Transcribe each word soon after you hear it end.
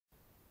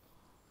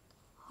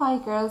Hi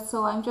girls,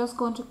 so I'm just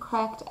going to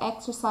correct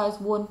exercise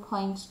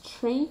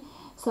 1.3.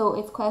 So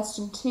it's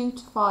question 2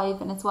 to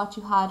 5 and it's what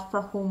you had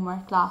for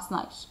homework last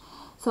night.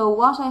 So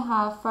what I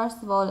have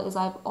first of all is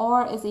I have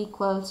R is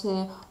equal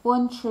to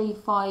 1, 3,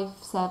 5,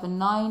 7,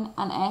 9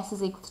 and S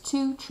is equal to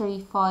 2, 3,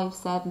 5,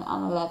 7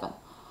 and 11.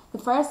 The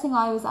first thing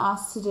I was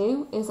asked to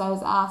do is I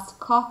was asked to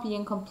copy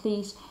and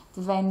complete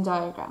the Venn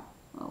diagram.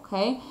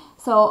 Okay,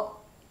 so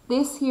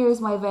this here is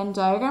my Venn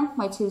diagram,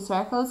 my two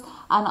circles,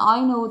 and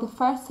I know the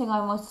first thing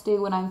I must do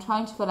when I'm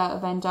trying to fill out a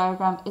Venn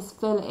diagram is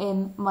fill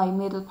in my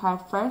middle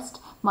part first,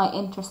 my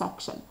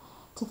intersection.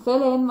 To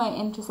fill in my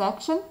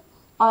intersection,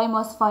 I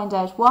must find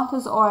out what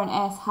does R and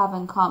S have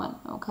in common,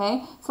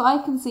 okay? So I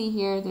can see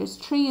here there's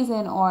 3 is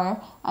in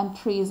R and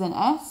 3 is in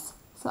S,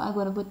 so I'm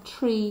going to put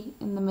 3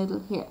 in the middle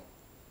here.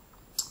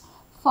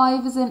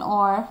 5 is in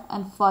R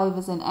and 5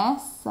 is in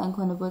S, so I'm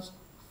going to put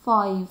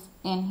 5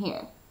 in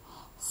here.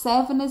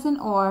 7 is in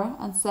R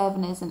and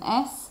 7 is in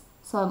S,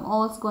 so I'm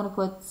also going to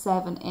put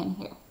 7 in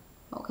here.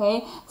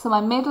 Okay, so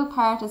my middle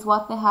part is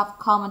what they have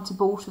common to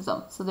both of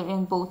them, so they're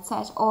in both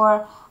set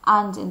R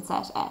and in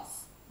set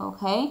S.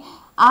 Okay,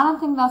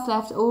 anything that's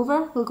left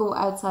over will go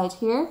outside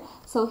here.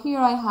 So here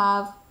I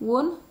have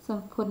 1, so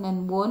I'm putting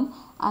in 1,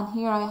 and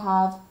here I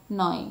have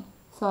 9,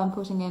 so I'm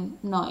putting in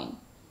 9.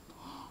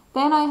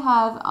 Then I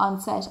have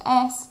on set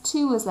S,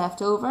 2 is left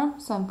over,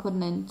 so I'm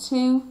putting in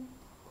 2.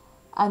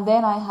 And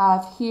then I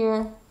have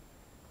here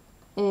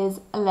is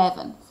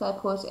 11, so I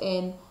put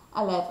in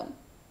 11.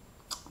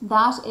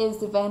 That is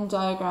the Venn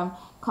diagram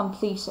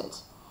completed.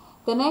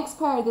 The next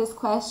part of this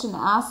question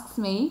asks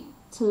me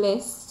to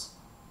list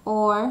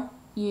R,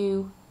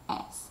 U,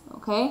 S.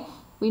 Okay,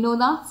 we know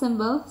that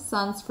symbol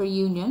stands for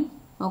union.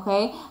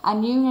 Okay,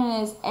 and union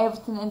is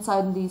everything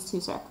inside in these two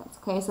circles.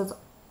 Okay, so it's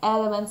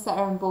elements that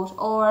are in both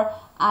R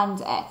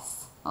and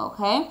S.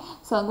 Okay,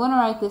 so I'm going to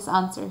write this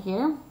answer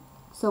here.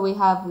 So we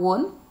have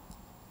 1.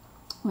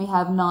 We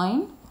have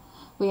 9,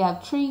 we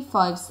have 3,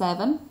 5,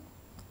 7,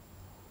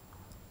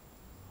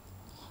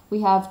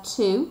 we have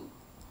 2,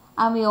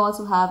 and we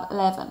also have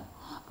 11.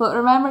 But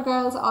remember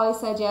girls, I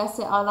said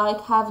yesterday I like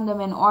having them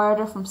in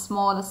order from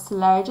smallest to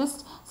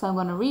largest, so I'm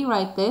going to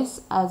rewrite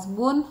this as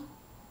 1,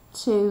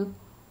 2,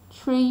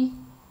 3,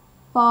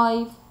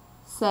 5,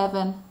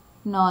 7,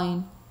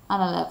 9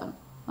 and 11.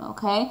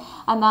 Okay,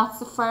 and that's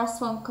the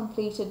first one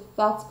completed,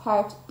 that's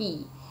part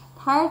B.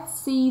 Part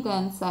C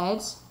then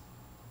said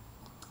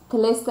to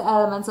list the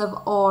elements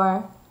of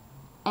R,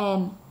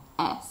 N,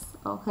 S,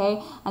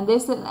 okay? And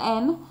this little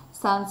N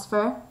stands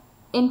for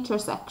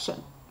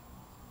intersection,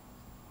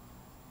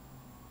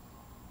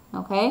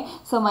 okay?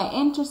 So my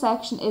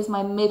intersection is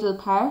my middle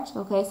part,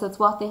 okay? So it's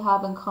what they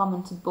have in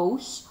common to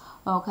both,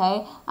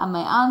 okay? And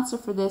my answer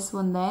for this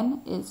one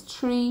then is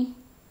 3,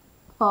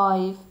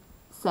 5,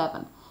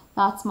 7.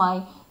 That's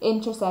my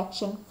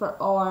intersection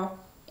for R,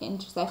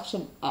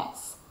 intersection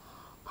S.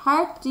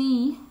 Part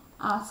D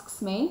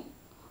asks me,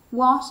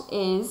 what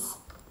is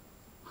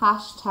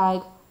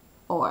hashtag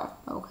R,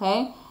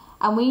 okay?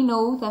 And we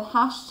know that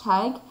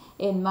hashtag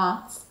in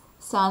maths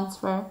stands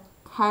for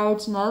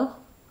cardinal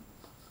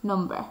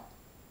number.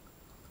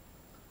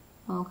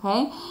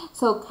 Okay,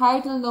 so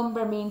cardinal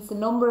number means the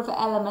number of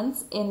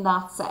elements in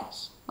that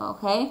set.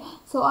 Okay,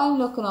 so I'm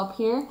looking up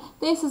here,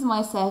 this is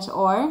my set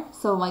R,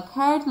 so my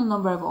cardinal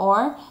number of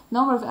R,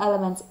 number of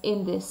elements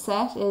in this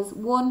set is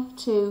 1,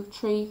 2,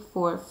 3,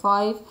 4,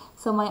 5,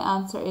 so my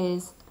answer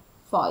is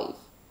 5.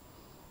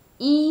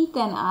 E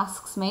then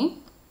asks me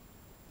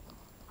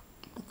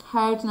the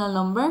cardinal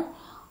number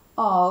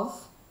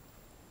of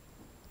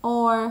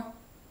R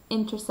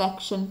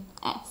intersection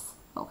S.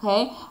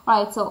 Okay,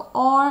 right, so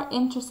R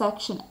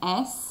intersection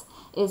S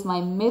is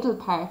my middle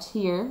part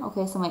here.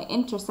 Okay, so my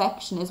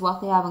intersection is what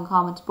they have in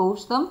common to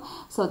both of them.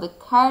 So the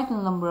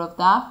cardinal number of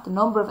that, the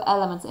number of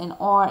elements in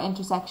R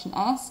intersection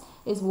S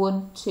is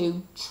 1,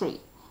 2,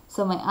 3.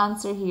 So my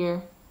answer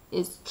here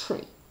is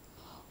 3.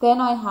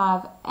 Then I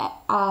have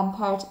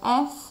part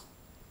F.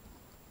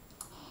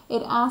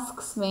 It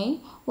asks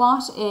me,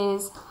 what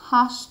is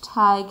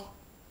hashtag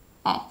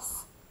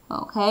S?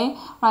 Okay,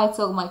 right,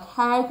 so my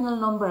cardinal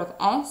number of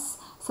S,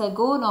 so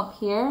going up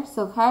here,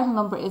 so cardinal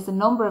number is the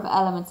number of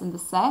elements in the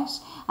set,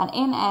 and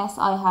in S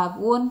I have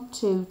 1,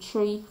 2,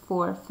 3,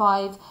 4,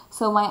 5,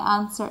 so my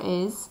answer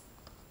is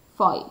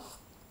 5.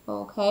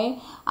 Okay,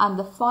 and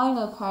the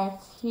final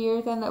part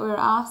here then that we were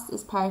asked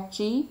is part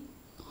G,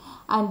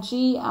 and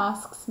G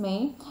asks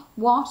me,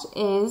 what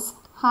is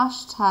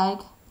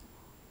hashtag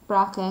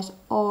bracket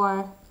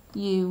R,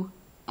 U,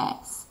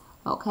 S,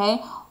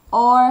 okay,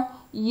 R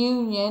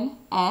union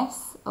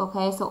S,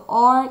 okay, so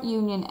R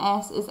union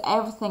S is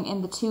everything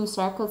in the two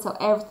circles, so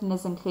everything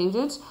is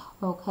included,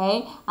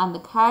 okay, and the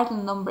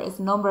cardinal number is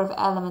the number of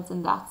elements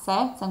in that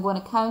set, so I'm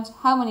going to count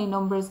how many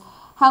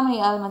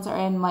elements are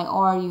in my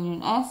R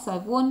union S, so I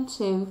have 1,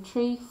 2,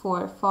 3,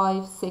 4,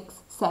 5,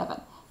 6,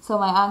 7, so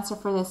my answer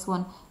for this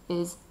one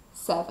is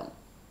 7.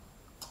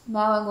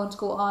 Now I'm going to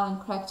go on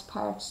and correct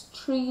part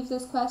 3 of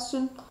this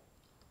question.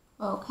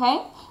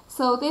 Okay,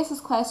 so this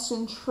is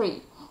question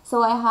 3.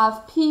 So I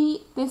have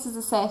P, this is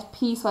a set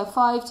P, so I have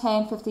 5,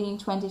 10, 15,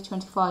 20,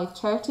 25,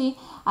 30,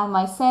 and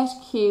my set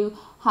Q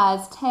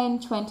has 10,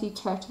 20,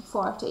 30,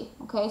 40.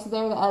 Okay, so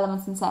they're the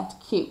elements in set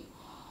Q.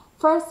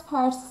 First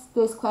part of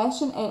this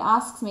question, it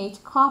asks me to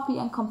copy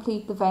and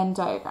complete the Venn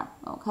diagram.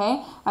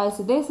 Okay, alright,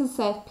 so this is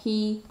set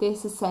P,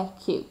 this is set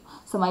Q.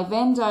 So my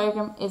Venn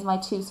diagram is my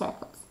two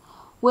circles.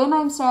 When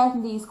I'm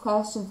starting these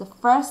questions, the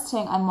first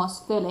thing I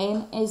must fill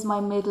in is my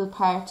middle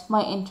part,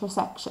 my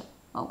intersection.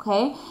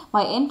 Okay,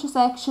 my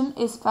intersection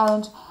is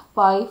found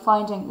by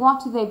finding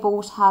what do they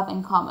both have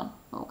in common.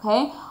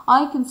 Okay,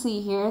 I can see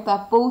here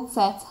that both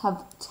sets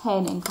have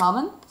 10 in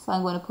common, so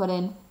I'm going to put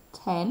in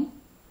 10.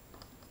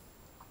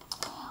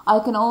 I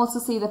can also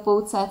see that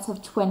both sets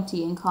have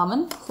 20 in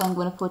common, so I'm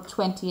going to put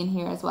 20 in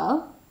here as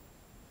well.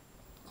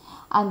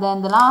 And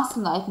then the last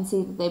one that I can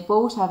see that they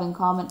both have in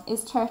common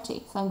is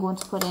 30, so I'm going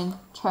to put in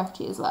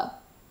 30 as well.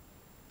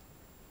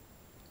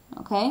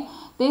 Okay,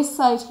 this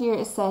side here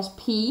is set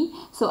P,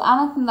 so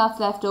anything that's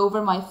left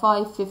over, my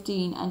 5,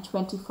 15 and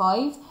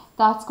 25,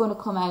 that's going to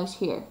come out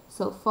here.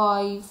 So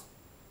 5,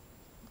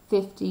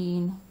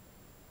 15,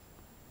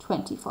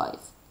 25.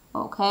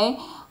 Okay,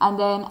 and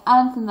then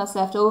anything that's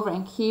left over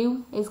in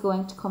Q is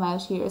going to come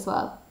out here as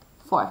well,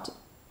 40.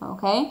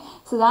 Okay,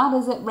 so that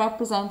is it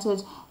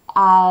represented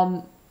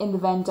in the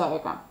Venn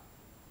diagram.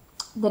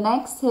 The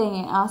next thing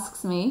it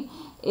asks me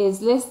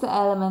is list the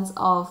elements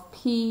of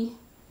P,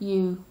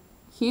 U,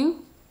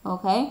 Q.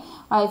 Okay,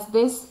 right, so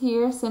this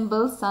here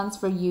symbol stands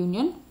for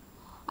union,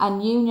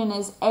 and union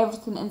is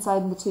everything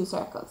inside the two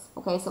circles.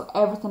 Okay, so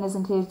everything is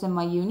included in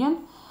my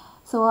union.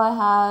 So I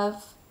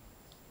have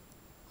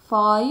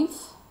 5,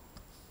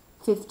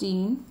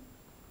 15,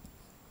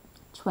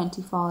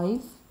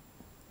 25,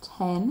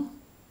 10,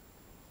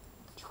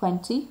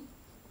 20,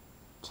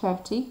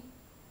 30,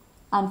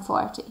 and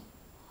 40.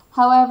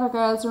 However,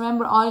 girls,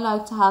 remember I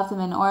like to have them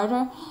in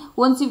order.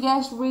 Once you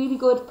get really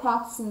good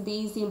practicing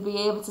these, you'll be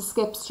able to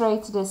skip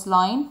straight to this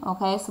line.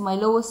 Okay, so my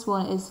lowest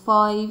one is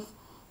 5,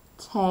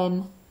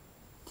 10,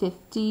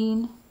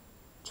 15,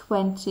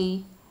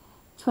 20,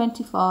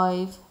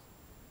 25,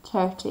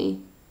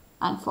 30,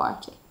 and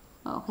 40.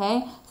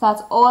 Okay, so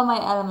that's all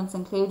my elements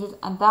included,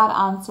 and that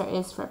answer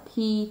is for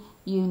P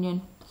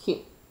union Q.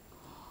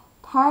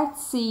 Part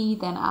C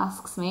then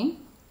asks me,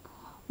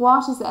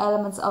 what is the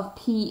elements of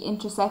P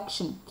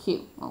intersection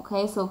Q?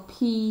 Okay, so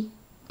P,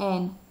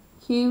 N,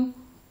 Q,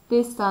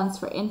 this stands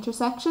for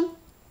intersection.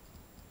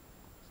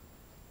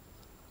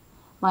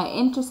 My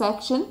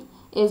intersection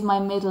is my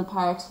middle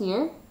part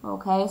here.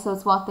 Okay, so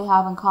it's what they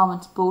have in common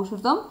to both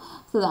of them.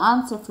 So the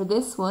answer for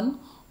this one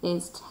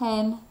is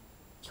 10,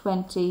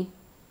 20,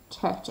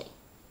 30.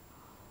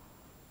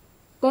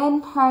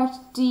 Then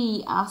part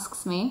D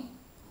asks me,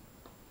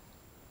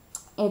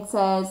 it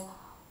says,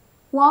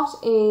 what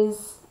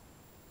is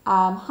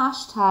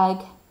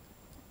hashtag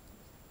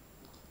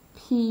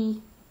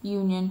P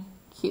union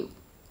Q?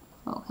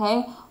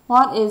 Okay,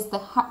 what is the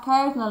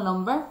cardinal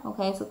number?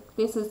 Okay, so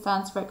this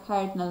stands for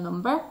cardinal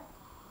number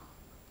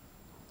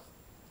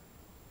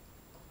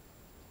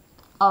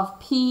of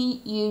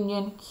P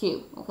union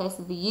Q. Okay,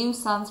 so the U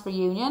stands for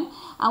union,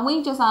 and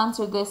we just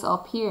answered this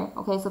up here.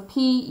 Okay, so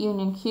P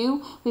union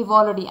Q, we've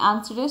already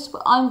answered it,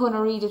 but I'm going to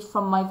read it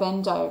from my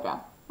Venn diagram.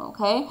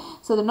 Okay,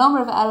 so the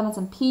number of elements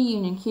in P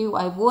union Q,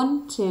 I have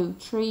 1, 2,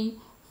 3,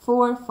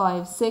 4,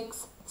 5,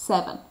 6,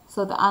 7.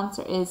 So the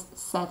answer is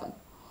 7.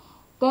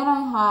 Then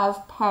I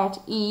have part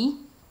E,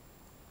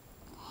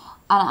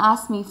 and it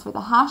asks me for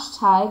the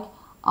hashtag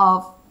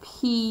of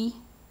P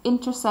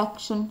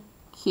intersection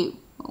Q.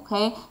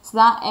 Okay, so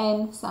that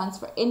N stands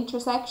for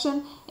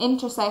intersection.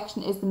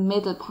 Intersection is the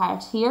middle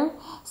part here.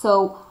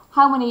 So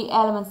how many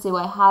elements do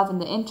I have in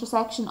the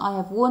intersection? I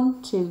have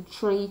 1, 2,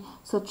 3.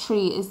 So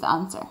 3 is the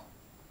answer.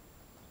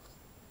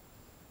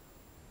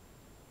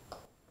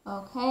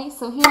 Okay,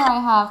 so here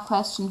I have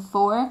question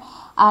 4,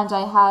 and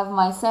I have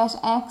my set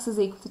X is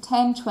equal to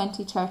 10,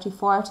 20, 30,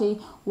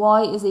 40,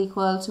 Y is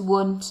equal to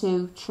 1,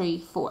 2, 3,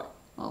 4.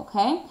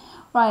 Okay,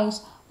 right,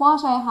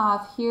 what I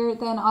have here,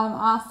 then I'm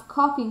asked to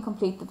copy and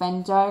complete the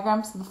Venn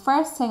diagram. So the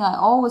first thing I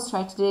always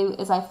try to do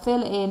is I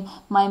fill in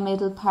my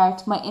middle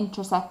part, my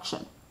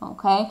intersection.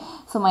 Okay,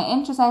 so my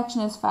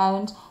intersection is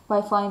found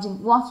by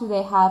finding what do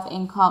they have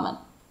in common.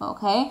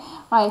 Okay,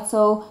 right,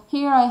 so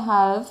here I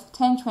have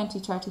 10, 20,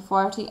 30,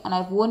 40, and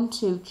I have 1,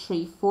 2,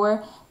 3,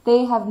 4.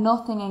 They have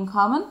nothing in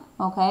common.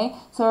 Okay,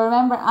 so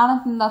remember,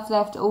 anything that's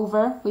left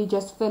over, we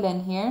just fill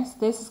in here. So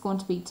this is going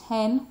to be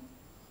 10,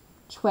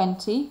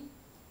 20,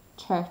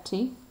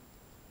 30,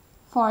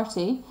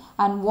 40,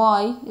 and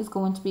Y is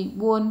going to be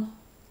 1,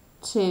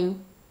 2,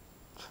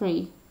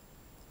 3,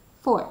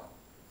 4.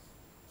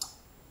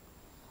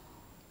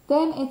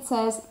 Then it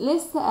says,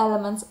 list the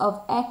elements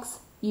of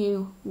X,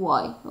 U,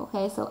 Y.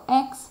 Okay, so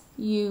X,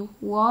 U,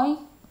 Y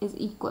is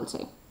equal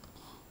to.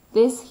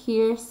 This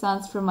here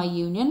stands for my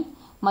union.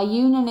 My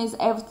union is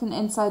everything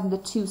inside the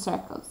two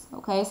circles.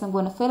 Okay, so I'm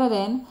going to fill it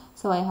in.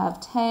 So I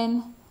have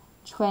 10,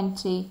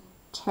 20,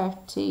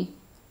 30,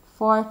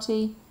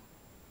 40.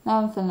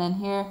 Now I'm filling in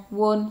here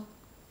 1,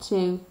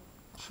 2,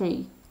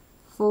 3,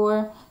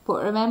 4.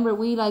 But remember,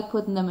 we like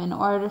putting them in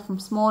order from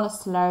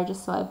smallest to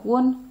largest. So I have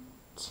 1,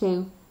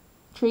 2,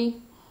 3,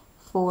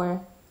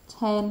 4,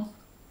 10,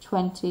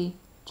 20,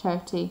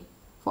 30,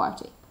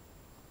 40.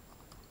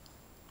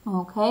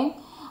 Okay,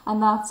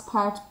 and that's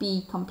part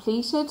B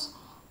completed.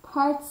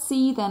 Part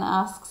C then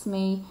asks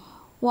me,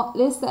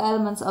 list the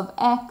elements of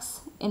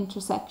X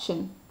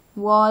intersection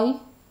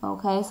Y.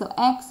 Okay, so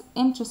X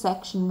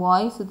intersection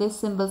Y, so this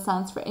symbol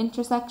stands for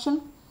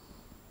intersection.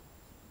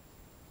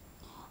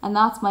 And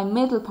that's my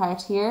middle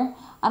part here,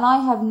 and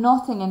I have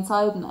nothing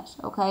inside in it.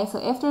 Okay, so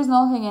if there's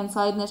nothing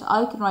inside in it,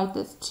 I can write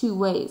this two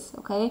ways.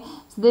 Okay,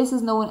 so this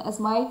is known as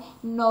my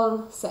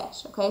null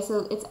set. Okay,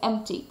 so it's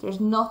empty, there's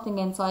nothing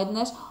inside in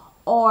it.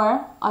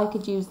 Or I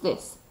could use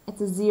this,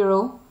 it's a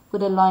 0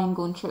 with a line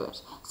going through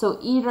it. So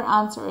either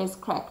answer is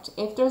correct.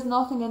 If there's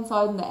nothing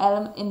inside in the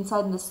element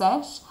inside in the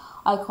set,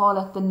 I call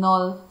it the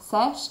null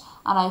set,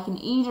 and I can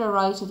either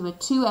write it with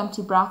 2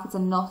 empty brackets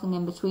and nothing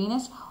in between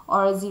it,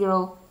 or a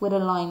 0 with a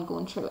line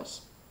going through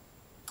it.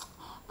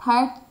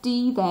 Part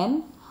D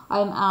then,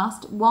 I'm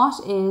asked,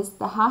 what is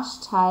the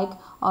hashtag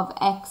of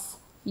X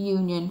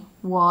union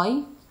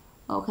Y?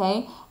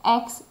 Okay,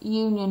 X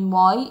union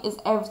Y is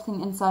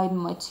everything inside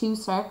my 2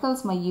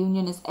 circles. My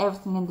union is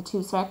everything in the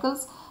 2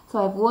 circles. So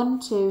I have 1,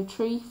 2,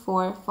 3,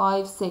 4,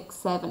 5, 6,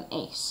 7,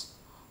 8.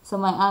 So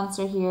my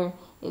answer here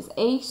is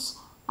 8.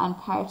 And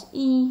part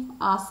E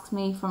asks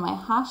me for my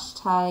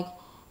hashtag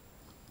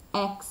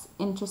X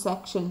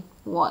intersection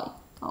Y.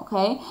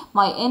 Okay,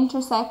 my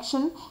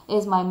intersection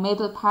is my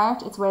middle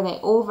part. It's where they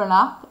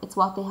overlap. It's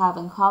what they have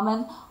in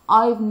common.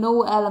 I have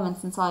no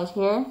elements inside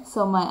here,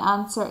 so my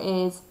answer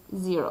is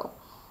 0.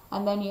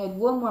 And then you had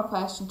one more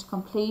question to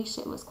complete.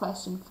 It was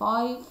question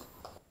 5.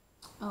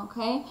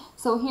 Okay,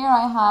 so here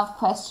I have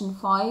question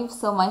 5.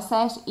 So my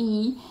set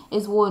E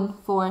is 1,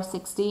 4,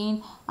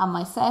 16, and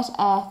my set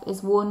F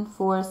is 1,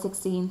 4,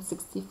 16,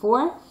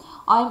 64.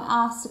 I'm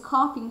asked to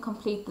copy and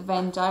complete the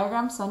Venn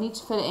diagram, so I need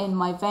to fill in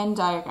my Venn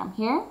diagram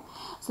here.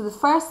 So the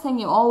first thing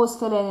you always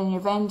fill in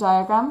your Venn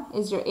diagram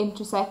is your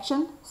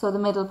intersection, so the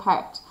middle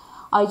part.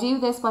 I do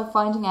this by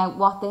finding out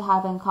what they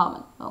have in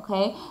common.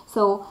 Okay,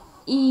 so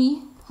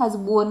E has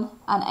 1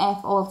 and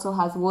F also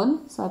has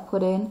 1, so I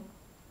put in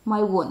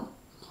my 1.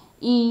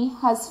 E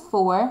has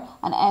 4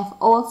 and F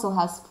also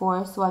has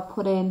 4, so I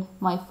put in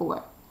my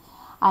 4.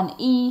 And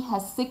E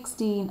has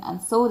 16 and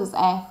so does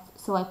F,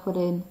 so I put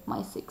in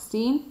my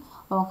 16.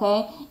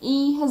 Okay,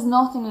 E has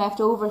nothing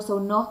left over, so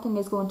nothing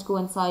is going to go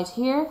inside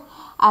here.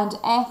 And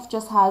F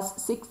just has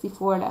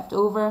 64 left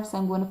over, so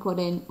I'm going to put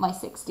in my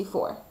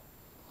 64.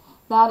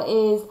 That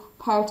is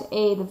part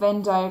A, the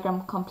Venn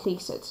diagram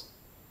completed.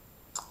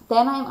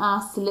 Then I'm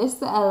asked to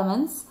list the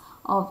elements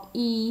of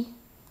E,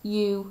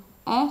 U,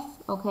 F.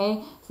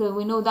 Okay, so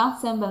we know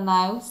that symbol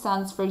now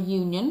stands for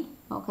union.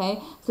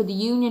 Okay, so the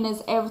union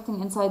is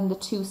everything inside in the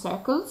 2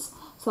 circles.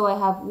 So I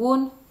have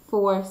 1,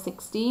 4,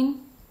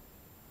 16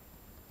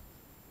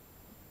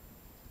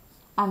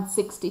 and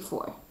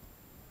 64.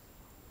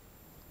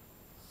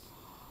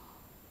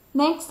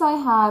 Next I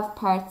have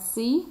part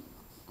C.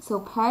 So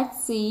part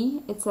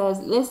C, it says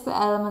list the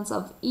elements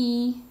of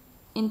E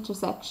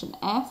intersection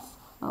F.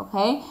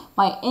 Okay,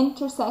 my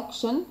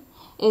intersection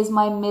is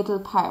my middle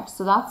part.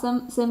 So that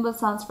symbol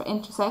stands for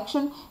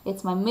intersection.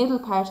 It's my middle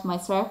part of my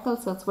circle,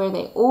 so it's where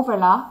they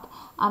overlap,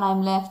 and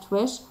I'm left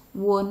with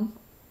 1,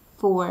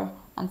 4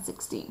 and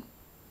 16.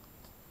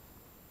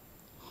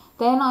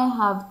 Then I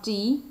have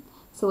D.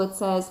 So it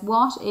says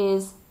what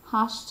is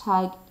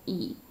hashtag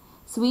E.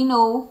 So we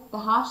know the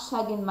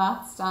hashtag in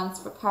maths stands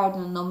for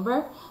cardinal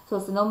number. So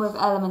it's the number of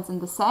elements in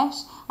the set,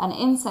 and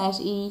in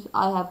set E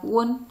I have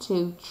 1,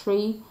 2,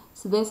 3.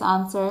 So this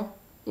answer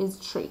is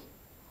 3.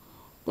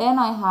 Then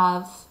I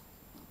have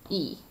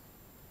E.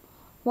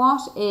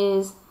 What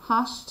is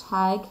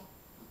hashtag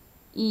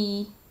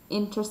E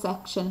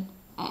intersection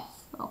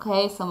F?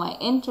 Okay, so my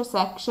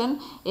intersection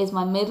is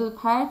my middle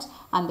part,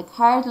 and the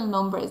cardinal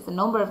number is the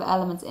number of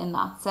elements in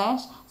that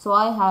set. So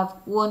I have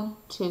 1,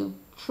 2,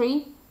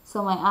 3.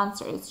 So my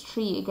answer is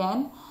 3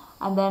 again.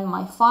 And then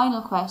my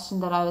final question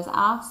that I was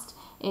asked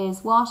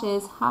is what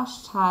is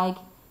hashtag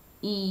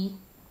E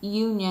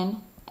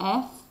union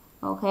F?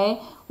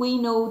 Okay, we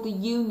know the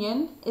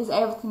union is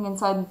everything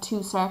inside the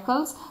 2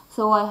 circles,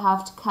 so I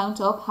have to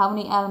count up how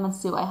many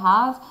elements do I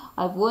have.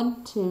 I have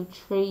 1, 2,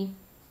 3,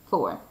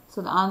 4.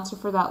 So the answer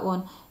for that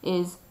one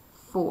is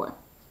 4.